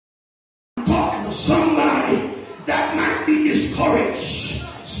Somebody that might be discouraged.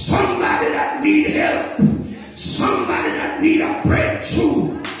 Somebody that need help. Somebody that need a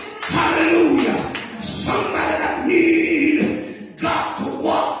breakthrough. Hallelujah. Somebody that need God to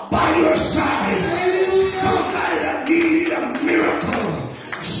walk by your side. Somebody that need a miracle.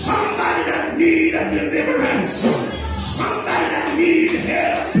 Somebody that need a deliverance. Somebody that need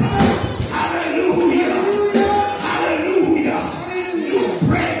help. Hallelujah. Hallelujah. You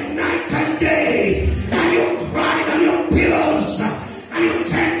pray night and day, and you cry on your pillows, and you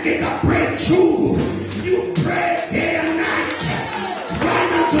can't get a breakthrough. You pray day and night,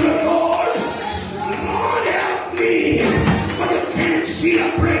 crying unto the Lord, Lord help me, but you can't see a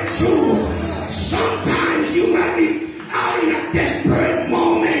breakthrough. Sometimes you might be out in a desperate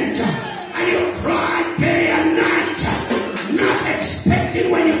moment, and you cry day and night, not expecting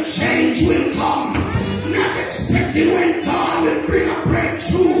when your change will come, not expecting when God will bring a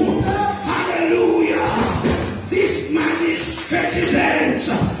breakthrough. Hallelujah. This man is stretch his hands,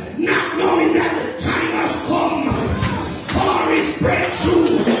 not knowing that the time has come for his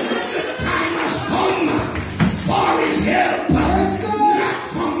breakthrough. The time has come for his help, not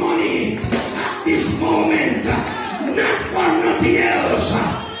for money at this moment, not for nothing else.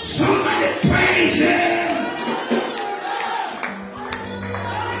 Somebody praise him.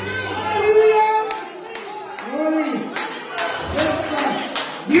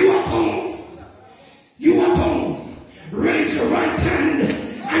 You at home, raise your right hand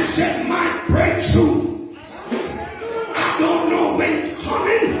and say, my breakthrough. I don't know when it's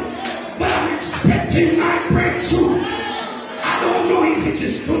coming, but I'm expecting my breakthrough. I don't know if it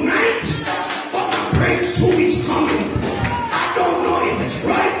is tonight, but my breakthrough is coming. I don't know if it's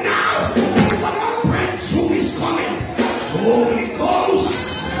right now, but my breakthrough is coming. Holy Ghost,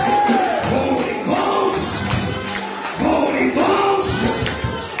 Holy Ghost, Holy Ghost,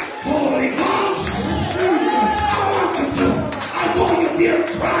 Holy Ghost. I want you to, I know you're there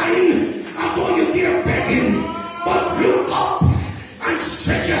crying, I know you're there begging, but look up and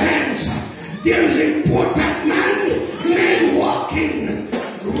stretch your hands. There is important men walking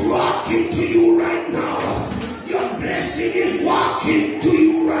to you right now. Your blessing is walking to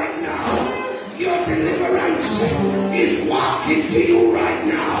you right now. Your deliverance is walking to you right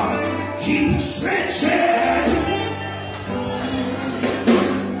now. Keep stretching.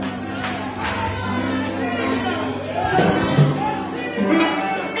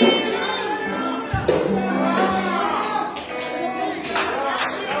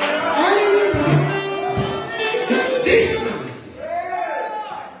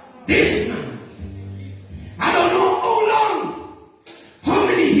 This man, I don't know how long, how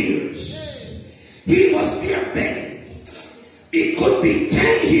many years he was there begging. It could be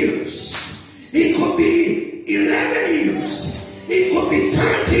 10 years, it could be 11 years, it could be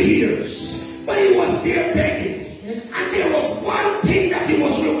 30 years, but he was there begging. And there was one thing that he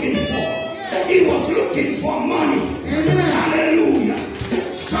was looking for. He was looking for money. Hallelujah.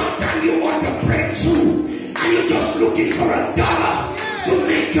 Sometimes you want a breakthrough and you're just looking for $1 to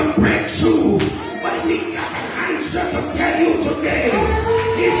make your breakthrough. But we got an answer to tell you today.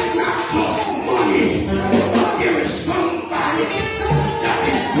 It's not just money, but there is somebody that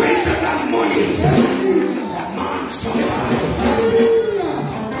is greater than money. Come on, somebody.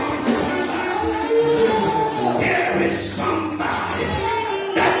 Come on, somebody. There is somebody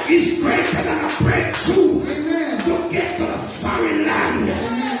that is greater than a breakthrough to get to the foreign land.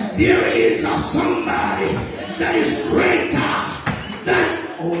 There is a somebody that is greater than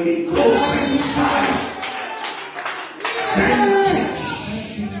Holy Ghost and fire.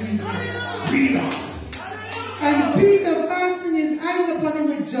 Thank you. Freedom. And Peter fastened his eyes upon him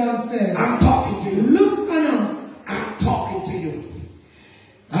with John said, I'm talking to you. look on us. I'm talking to you.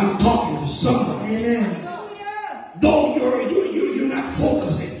 I'm talking to somebody. Amen. Though you're not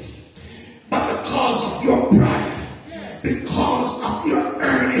focusing, but because of your pride, because of your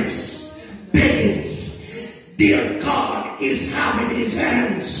earnest begging, dear God is having his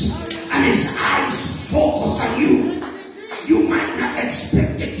hands and his eyes focused on you. You might not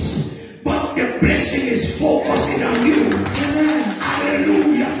expect it, but the blessing is focusing on you.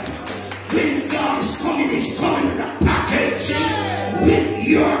 Hallelujah. When God is coming, he's coming with a package with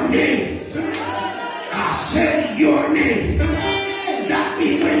your name. I said your name. That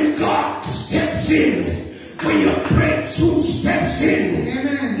means when God steps in, when your breakthrough steps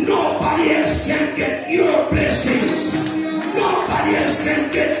in, nobody else can get your blessings. Nobody else can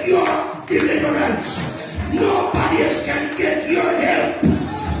get your deliverance. Nobody else can get your help,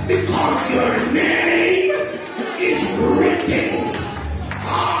 because your name is written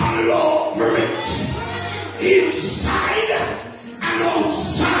all over it, inside and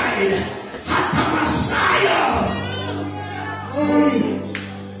outside. at the Messiah. Glory.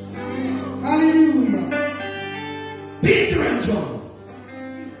 Hallelujah. Peter and John,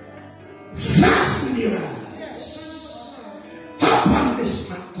 fasten your eyes upon this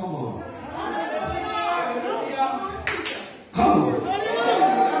man. Come on. Come on.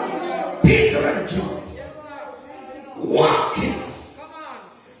 Peter and John walking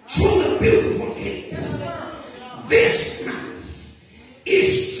through the beautiful gate. This man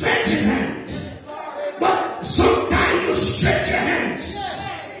is stretch his hand. But sometimes you stretch your hands.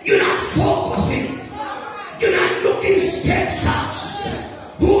 You're not focusing. You're not looking steadfast.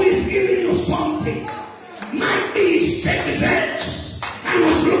 Who is giving you something? Might be he stretched his hands and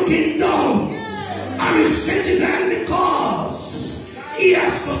was looking down. Or he stretched his hand because he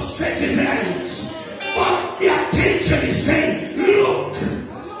has to stretch his hands. But the attention is saying, look,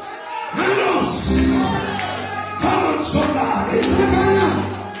 Hanos. Come on, somebody.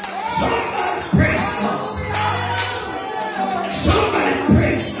 Somebody praise God. Somebody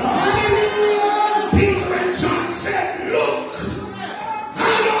praise God. Peter and John said, look,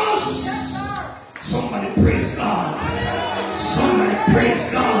 Hanos. Somebody praise God. Somebody praise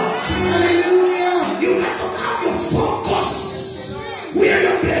God. Hallelujah. You have to have your focus where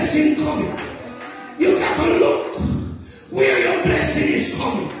your blessing coming. You got to look where your blessing is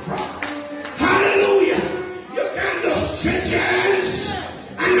coming from. Hallelujah. You can't just stretch your hands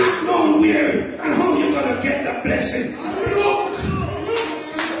and not know where and how you're going to get the blessing. Look.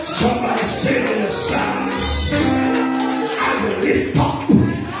 Somebody say to the psalmist, I will lift up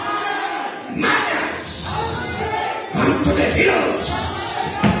my eyes unto the hills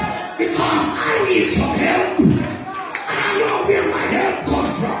because I need some help. And I know where my help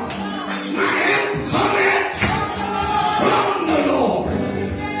comes from. My help cometh from the Lord.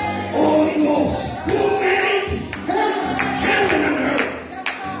 Holy Ghost, who made heaven and earth.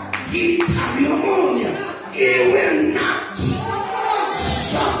 He carry ammonia. He will not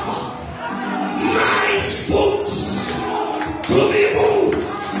suffer my foot to be moved.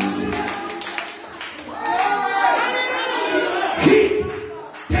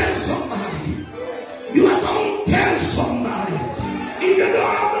 Tell somebody. You don't tell somebody. If you don't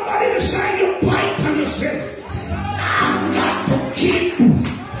have nobody beside you, bite on yourself. I've got to keep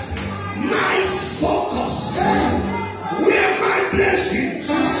my focus where my blessings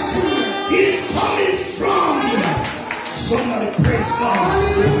is coming from. Somebody praise God.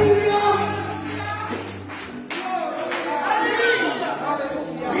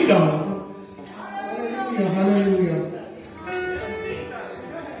 Read on. Hallelujah. Hallelujah.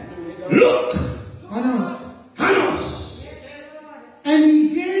 Look, Hanos. Hanos, And he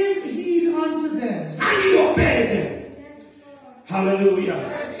gave heed unto them, and he obeyed them. Hallelujah.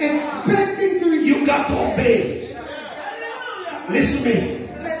 expecting to receive. You got to obey. Listen to me.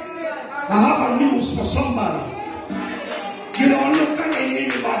 I have a news for somebody. You don't look at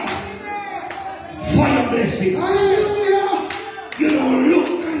anybody for your blessing. Hallelujah. You don't look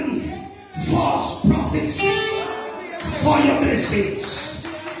at false prophets for your blessings.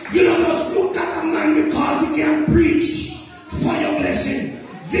 You don't just look at a man because he can preach for your blessing.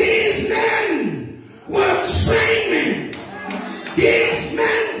 These men were training. These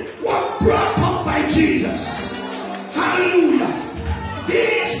men were brought up by Jesus. Hallelujah.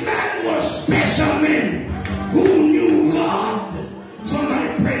 These men were special men who knew God.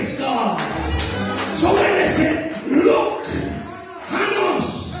 Somebody praise God. So when they said, look,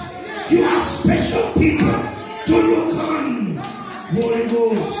 Hanos, you have special people to look on. Holy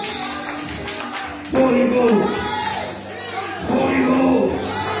Ghost. Holy Ghost. Holy Ghost.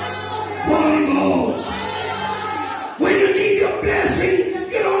 Holy Ghost. When you need your blessing,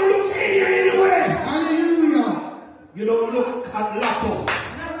 you don't look anywhere. Hallelujah. You don't look at lotto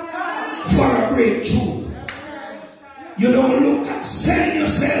for a breakthrough. You don't look at selling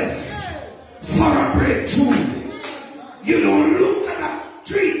yourself for a breakthrough. You don't look at a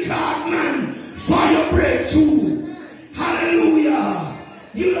 3-card man for your breakthrough. Hallelujah.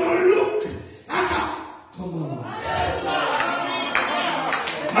 You don't look at a, come on.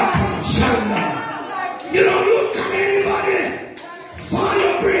 You don't look at anybody for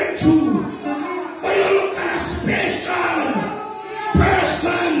your breakthrough. But you look at a special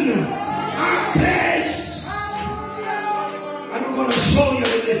person or place. I'm going to show you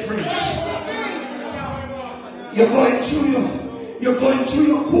the difference. You're going through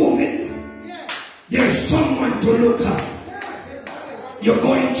your COVID. There's someone to look at. You're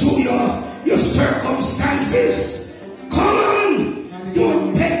going through your circumstances. Come on. Don't